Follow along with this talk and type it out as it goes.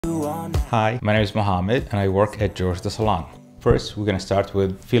Hi, my name is Mohammed and I work at George the Salon. First, we're going to start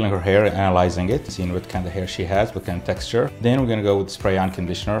with feeling her hair and analyzing it, seeing what kind of hair she has, what kind of texture. Then we're going to go with spray-on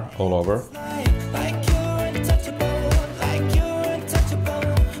conditioner all over.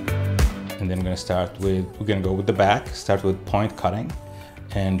 And then we're going to go with the back, start with point cutting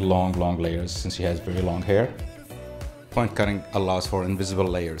and long layers since she has very long hair. Point cutting allows for invisible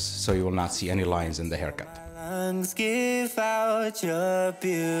layers, so you will not see any lines in the haircut. Give out your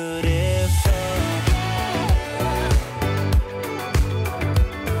beautiful.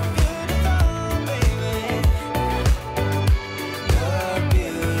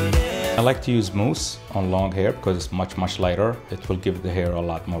 I like to use mousse on long hair because it's much lighter. It will give the hair a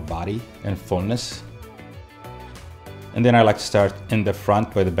lot more body and fullness. And then I like to start in the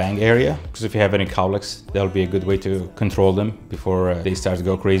front by the bang area, because if you have any cowlicks, that'll be a good way to control them before they start to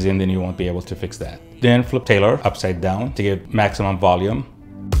go crazy, and then you won't be able to fix that. Then flip tailor upside down to give maximum volume.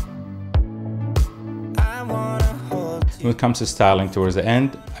 When it comes to styling towards the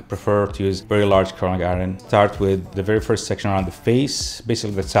end, I prefer to use very large curling iron. Start with the very first section around the face,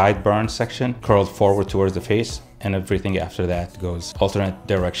 basically the sideburn section, curled forward towards the face, and everything after that goes alternate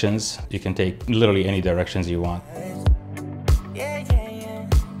directions. You can take literally any directions you want.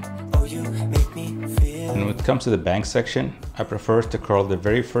 And when it comes to the bang section, I prefer to curl the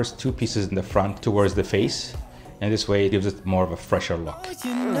very first two pieces in the front towards the face, and this way it gives it more of a fresher look.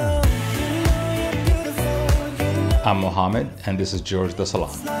 I'm Mohammed, and this is George the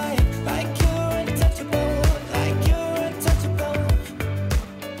Salon.